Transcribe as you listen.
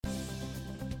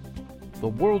The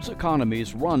world's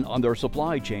economies run on their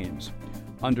supply chains.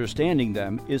 Understanding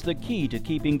them is the key to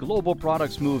keeping global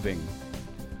products moving.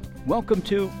 Welcome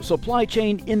to Supply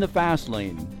Chain in the Fast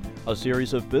Lane, a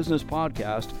series of business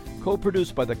podcasts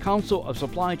co-produced by the Council of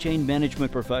Supply Chain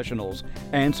Management Professionals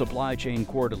and Supply Chain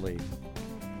Quarterly.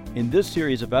 In this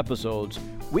series of episodes,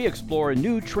 we explore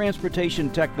new transportation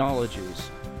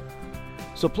technologies.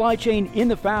 Supply Chain in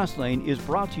the Fast Lane is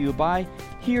brought to you by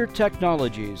Here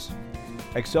Technologies.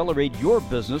 Accelerate your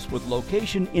business with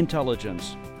location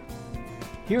intelligence.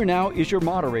 Here now is your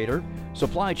moderator,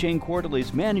 Supply Chain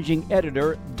Quarterly's managing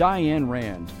editor, Diane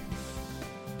Rand.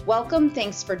 Welcome,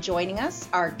 thanks for joining us.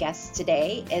 Our guest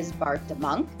today is Bart De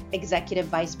Muynck, Executive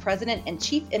Vice President and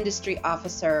Chief Industry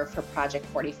Officer for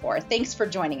project44. Thanks for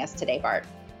joining us today, Bart.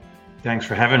 Thanks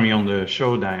for having me on the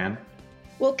show, Diane.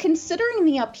 Well, considering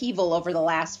the upheaval over the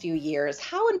last few years,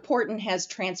 how important has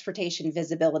transportation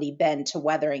visibility been to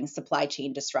weathering supply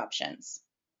chain disruptions?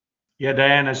 Yeah,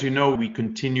 Diane, as you know, we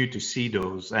continue to see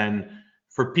those. And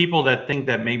for people that think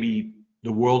that maybe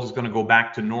the world is going to go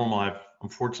back to normal, I have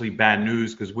unfortunately bad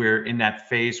news because we're in that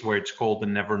phase where it's called the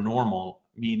never normal,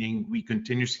 meaning we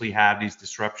continuously have these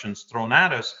disruptions thrown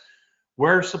at us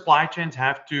where supply chains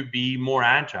have to be more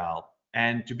agile.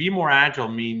 And to be more agile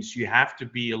means you have to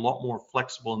be a lot more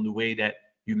flexible in the way that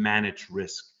you manage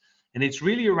risk. And it's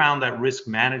really around that risk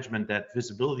management that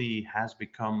visibility has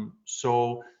become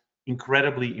so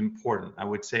incredibly important. I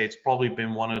would say it's probably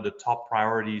been one of the top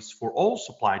priorities for all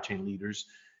supply chain leaders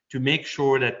to make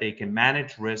sure that they can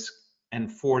manage risk,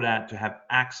 and for that to have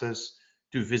access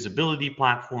to visibility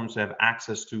platforms, to have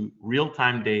access to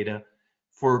real-time data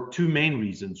for two main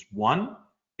reasons. One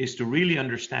is to really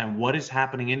understand what is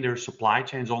happening in their supply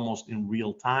chains almost in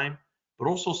real time, but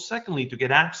also secondly, to get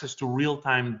access to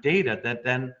real-time data that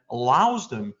then allows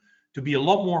them to be a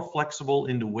lot more flexible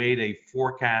in the way they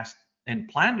forecast and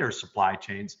plan their supply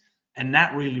chains. And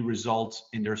that really results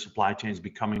in their supply chains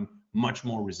becoming much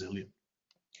more resilient.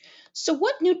 So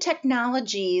what new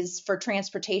technologies for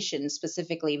transportation,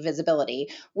 specifically visibility,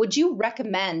 would you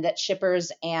recommend that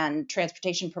shippers and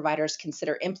transportation providers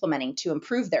consider implementing to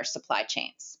improve their supply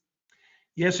chains?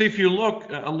 Yes, if you look,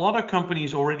 a lot of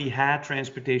companies already had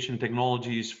transportation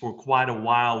technologies for quite a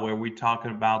while, where we're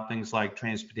talking about things like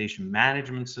transportation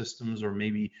management systems, or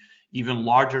maybe even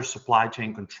larger supply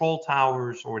chain control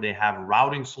towers, or they have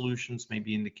routing solutions,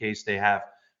 maybe in the case they have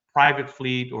private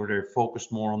fleet, or they're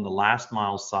focused more on the last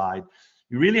mile side.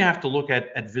 You really have to look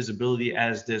at visibility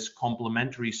as this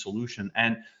complementary solution.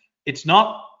 And it's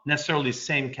not necessarily the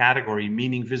same category,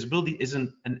 meaning visibility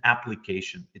isn't an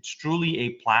application. It's truly a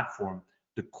platform.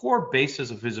 The core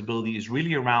basis of visibility is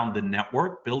really around the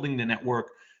network, building the network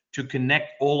to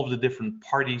connect all of the different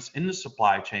parties in the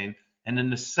supply chain. And then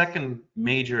the second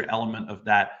major element of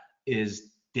that is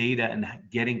data and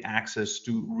getting access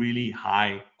to really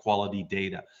high quality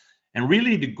data. And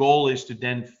really the goal is to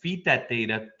then feed that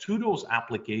data to those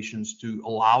applications to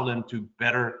allow them to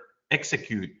better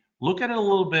execute. Look at it a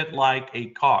little bit like a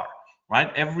car, right?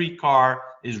 Every car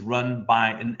is run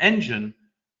by an engine,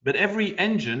 but every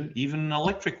engine, even an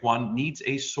electric one, needs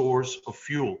a source of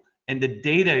fuel. And the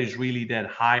data is really that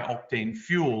high octane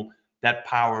fuel that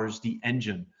powers the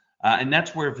engine. And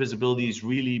that's where visibility is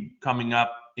really coming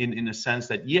up in a sense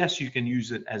that, yes, you can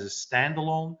use it as a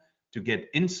standalone to get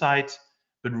insights,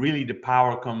 but really the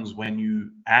power comes when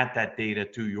you add that data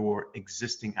to your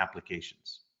existing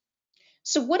applications.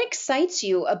 So what excites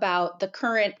you about the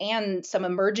current and some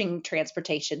emerging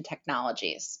transportation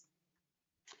technologies?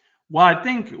 Well, I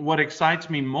think what excites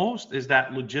me most is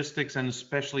that logistics, and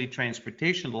especially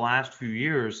transportation, the last few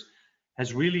years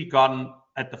has really gotten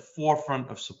at the forefront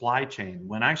of supply chain.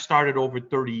 When I started over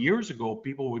 30 years ago,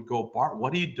 people would go, Bart,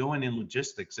 what are you doing in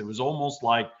logistics? It was almost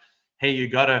like, hey, you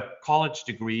got a college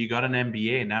degree, you got an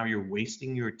MBA, and now you're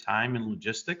wasting your time in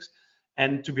logistics.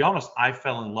 And to be honest, I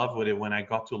fell in love with it when I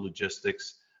got to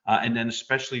logistics, and then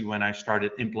especially when I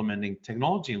started implementing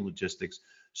technology in logistics.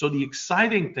 So the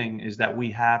exciting thing is that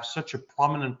we have such a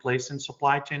prominent place in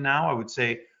supply chain now. I would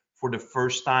say for the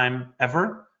first time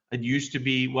ever. It used to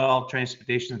be, well,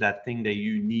 transportation is that thing that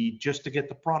you need just to get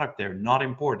the product there, not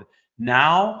important.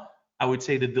 Now, I would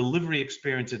say the delivery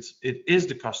experience, it is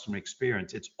the customer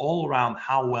experience. It's all around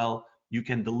how well you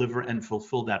can deliver and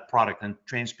fulfill that product. And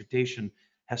transportation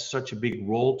has such a big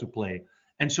role to play.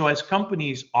 And so as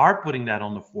companies are putting that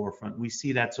on the forefront, we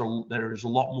see that there's a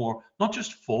lot more, not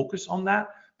just focus on that,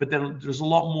 but then there's a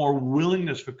lot more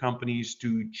willingness for companies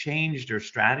to change their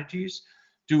strategies,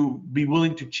 to be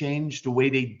willing to change the way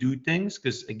they do things.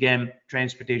 Because again,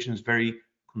 transportation is very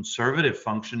conservative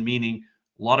function, meaning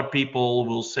a lot of people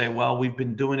will say, well, we've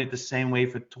been doing it the same way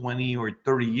for 20 or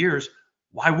 30 years.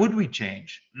 why would we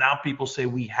change? Now people say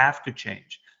we have to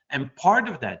change. And part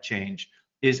of that change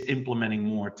is implementing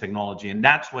more technology. And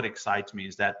that's what excites me,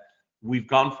 is that we've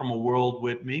gone from a world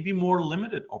with maybe more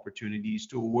limited opportunities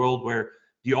to a world where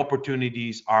the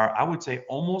opportunities are, I would say,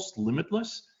 almost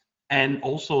limitless. And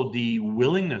also the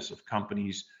willingness of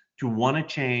companies to want to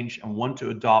change and want to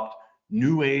adopt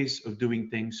new ways of doing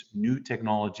things, new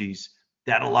technologies,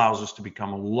 that allows us to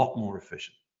become a lot more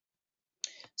efficient.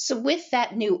 So with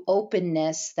that new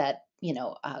openness that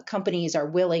companies are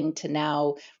willing to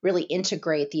now really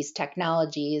integrate these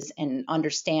technologies and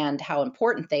understand how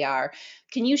important they are,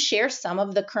 can you share some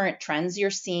of the current trends you're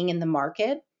seeing in the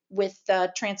market with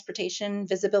transportation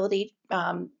visibility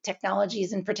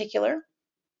technologies in particular?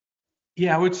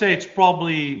 Yeah, I would say it's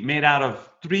probably made out of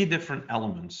three different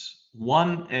elements.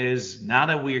 One is, now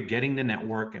that we are getting the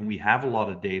network and we have a lot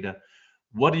of data,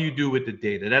 what do you do with the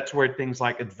data? That's where things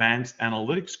like advanced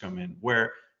analytics come in,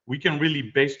 where we can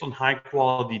really, based on high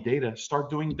quality data, start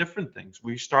doing different things.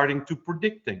 We're starting to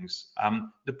predict things.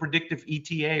 The predictive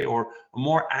ETA, or a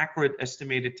more accurate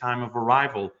estimated time of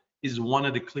arrival, is one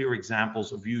of the clear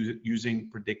examples of using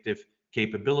predictive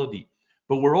capability.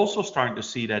 But we're also starting to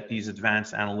see that these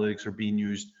advanced analytics are being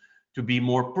used to be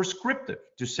more prescriptive,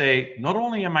 to say, not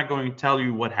only am I going to tell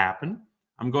you what happened,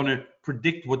 I'm going to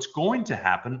predict what's going to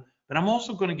happen, but I'm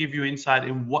also going to give you insight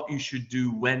in what you should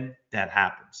do when that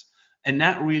happens. And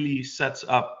that really sets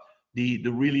up the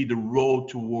road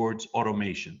towards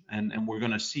automation. And we're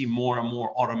going to see more and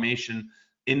more automation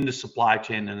in the supply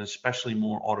chain, and especially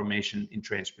more automation in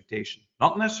transportation.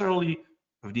 Not necessarily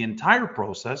of the entire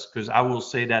process, because I will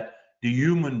say that the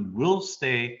human will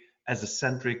stay as a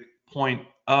centric point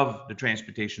of the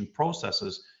transportation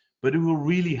processes, but it will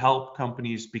really help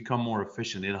companies become more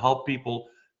efficient. It'll help people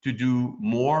to do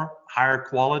more, higher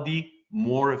quality,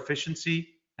 more efficiency,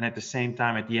 and at the same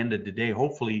time, at the end of the day,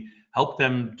 hopefully help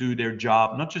them do their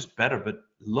job not just better, but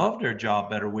love their job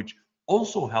better, which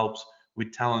also helps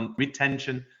with talent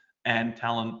retention and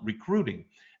talent recruiting.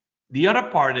 The other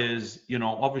part is,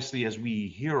 obviously, as we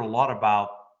hear a lot about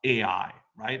AI,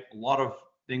 right? A lot of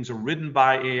things are written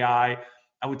by AI.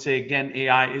 I would say, again,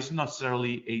 AI isn't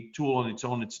necessarily a tool on its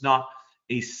own. It's not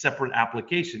a separate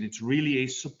application. It's really a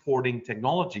supporting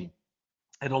technology.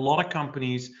 And a lot of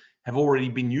companies have already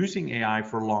been using AI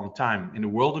for a long time. In the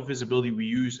world of visibility, we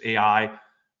use AI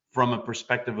from a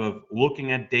perspective of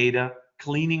looking at data,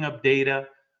 cleaning up data,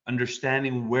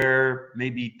 understanding where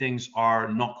maybe things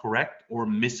are not correct or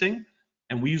missing.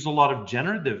 And we use a lot of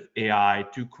generative AI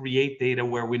to create data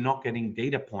where we're not getting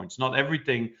data points. Not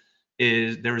everything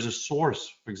is, there is a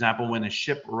source. For example, when a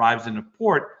ship arrives in a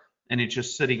port and it's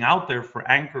just sitting out there for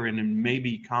anchoring and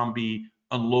maybe can't be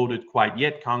unloaded quite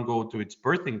yet, can't go to its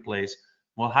berthing place.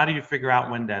 Well, how do you figure out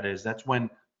when that is? That's when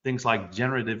things like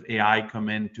generative AI come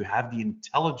in, to have the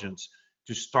intelligence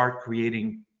to start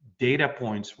creating data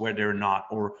points where they're not,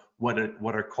 or what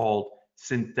are called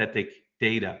synthetic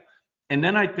data. And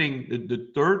then I think the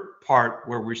third part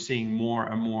where we're seeing more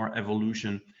and more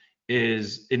evolution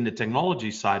is in the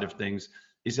technology side of things,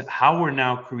 is how we're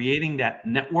now creating that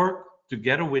network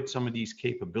together with some of these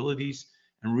capabilities,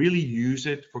 and really use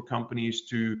it for companies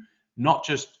to not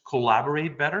just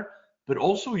collaborate better, but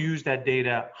also use that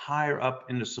data higher up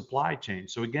in the supply chain.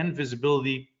 So again,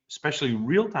 visibility, especially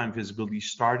real-time visibility,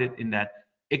 started in that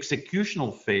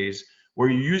executional phase, where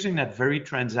you're using that very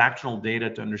transactional data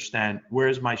to understand, where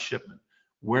is my shipment,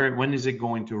 when is it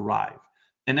going to arrive.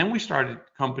 And then we started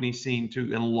companies seeing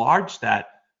to enlarge that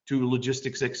to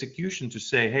logistics execution, to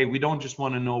say, hey, we don't just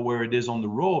want to know where it is on the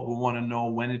road, we want to know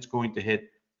when it's going to hit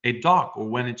a dock, or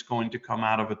when it's going to come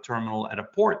out of a terminal at a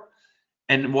port.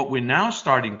 And what we're now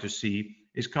starting to see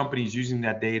is companies using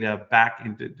that data back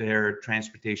into their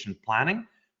transportation planning,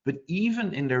 but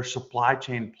even in their supply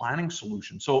chain planning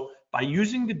solution. So by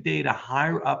using the data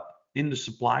higher up in the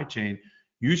supply chain,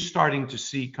 you're starting to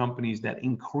see companies that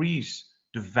increase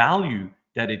the value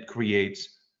that it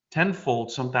creates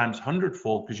tenfold, sometimes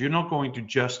hundredfold, because you're not going to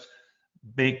just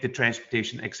make the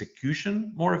transportation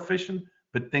execution more efficient,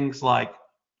 but things like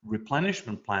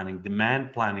replenishment planning,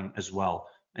 demand planning as well.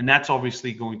 And that's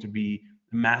obviously going to be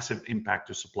a massive impact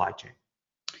to supply chain.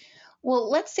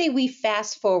 Well, let's say we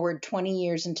fast forward 20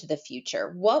 years into the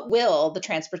future. What will the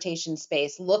transportation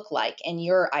space look like in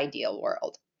your ideal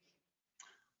world?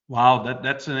 Wow,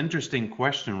 that's an interesting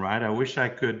question, right? I wish I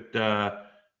could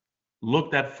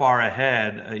look that far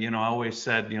ahead. I always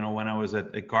said, when I was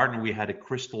at Gartner, we had a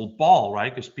crystal ball,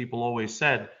 right? Because people always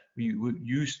said we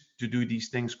used to do these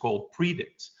things called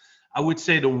predicts. I would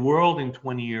say the world in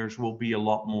 20 years will be a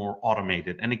lot more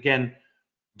automated. And again,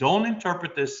 don't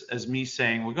interpret this as me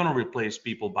saying we're going to replace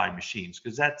people by machines,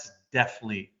 because that's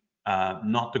definitely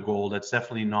not the goal. That's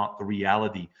definitely not the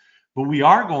reality. But we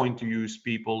are going to use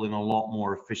people in a lot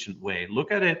more efficient way.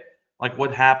 Look at it like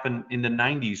what happened in the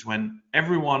 90s when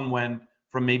everyone went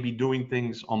from maybe doing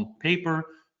things on paper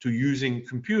to using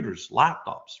computers,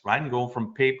 laptops, right? And going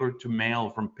from paper to mail,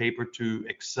 from paper to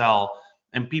Excel.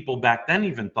 And people back then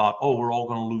even thought, oh, we're all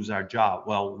going to lose our job.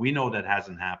 Well, we know that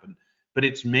hasn't happened, but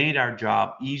it's made our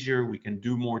job easier. We can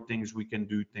do more things. We can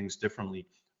do things differently.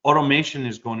 Automation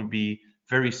is going to be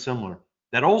very similar.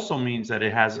 That also means that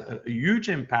it has a huge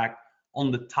impact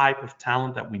on the type of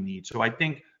talent that we need. So I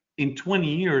think in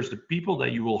 20 years, the people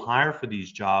that you will hire for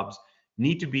these jobs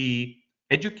need to be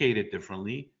educated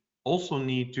differently, also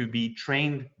need to be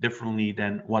trained differently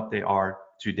than what they are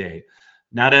today.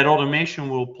 Now that automation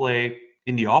will play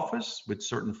in the office with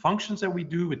certain functions that we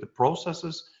do with the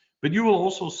processes, but you will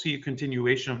also see a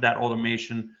continuation of that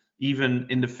automation even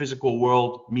in the physical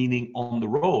world, meaning on the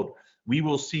road. We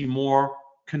will see more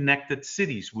connected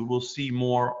cities. We will see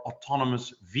more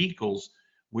autonomous vehicles.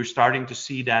 We're starting to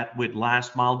see that with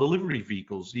last mile delivery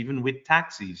vehicles, even with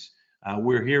taxis.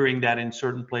 We're hearing that in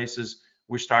certain places,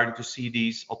 we're starting to see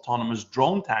these autonomous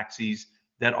drone taxis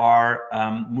that are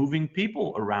moving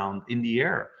people around in the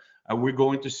air. We're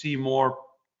going to see more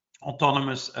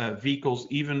autonomous vehicles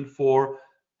even for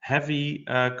heavy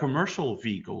commercial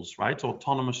vehicles, right? So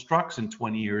autonomous trucks in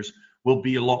 20 years will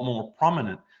be a lot more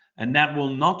prominent. And that will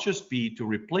not just be to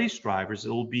replace drivers, it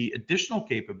will be additional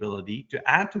capability to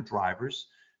add to drivers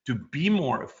to be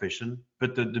more efficient.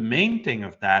 But the main thing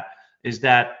of that is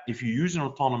that if you use an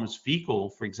autonomous vehicle,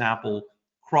 for example,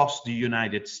 across the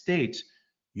United States,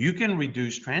 you can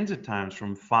reduce transit times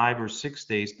from 5 or 6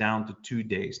 days down to 2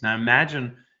 days. Now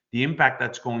imagine the impact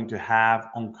that's going to have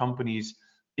on companies'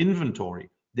 inventory.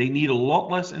 They need a lot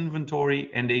less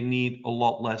inventory and they need a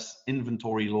lot less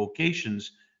inventory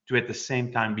locations to at the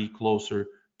same time be closer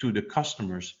to the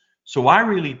customers. So I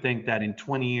really think that in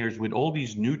 20 years, with all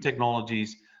these new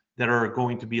technologies that are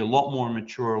going to be a lot more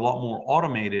mature, a lot more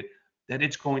automated, that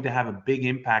it's going to have a big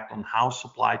impact on how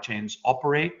supply chains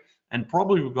operate. And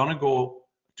probably we're going to go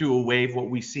to a wave what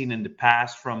we've seen in the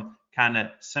past from kind of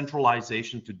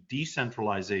centralization to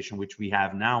decentralization, which we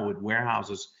have now with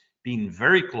warehouses being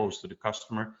very close to the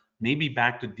customer, maybe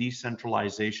back to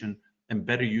decentralization and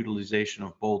better utilization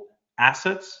of both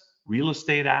assets, real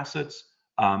estate assets,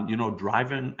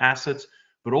 drive-in assets,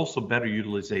 but also better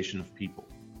utilization of people.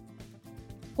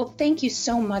 Well, thank you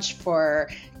so much for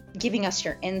giving us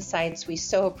your insights. We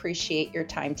so appreciate your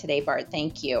time today, Bart.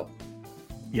 Thank you.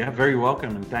 Yeah, very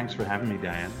welcome, and thanks for having me,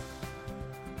 Diane.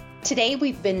 Today,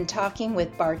 we've been talking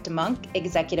with Bart De Muynck,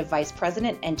 Executive Vice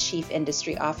President and Chief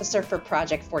Industry Officer for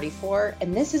project44,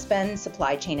 and this has been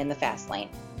Supply Chain in the Fast Lane.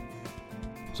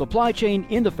 Supply Chain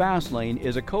in the Fast Lane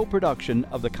is a co-production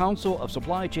of the Council of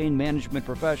Supply Chain Management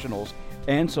Professionals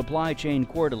and Supply Chain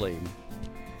Quarterly.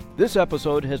 This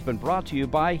episode has been brought to you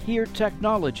by Here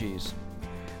Technologies.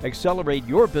 Accelerate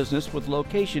your business with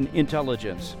location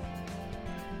intelligence.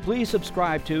 Please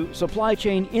subscribe to Supply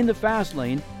Chain in the Fast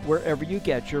Lane wherever you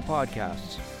get your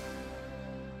podcasts.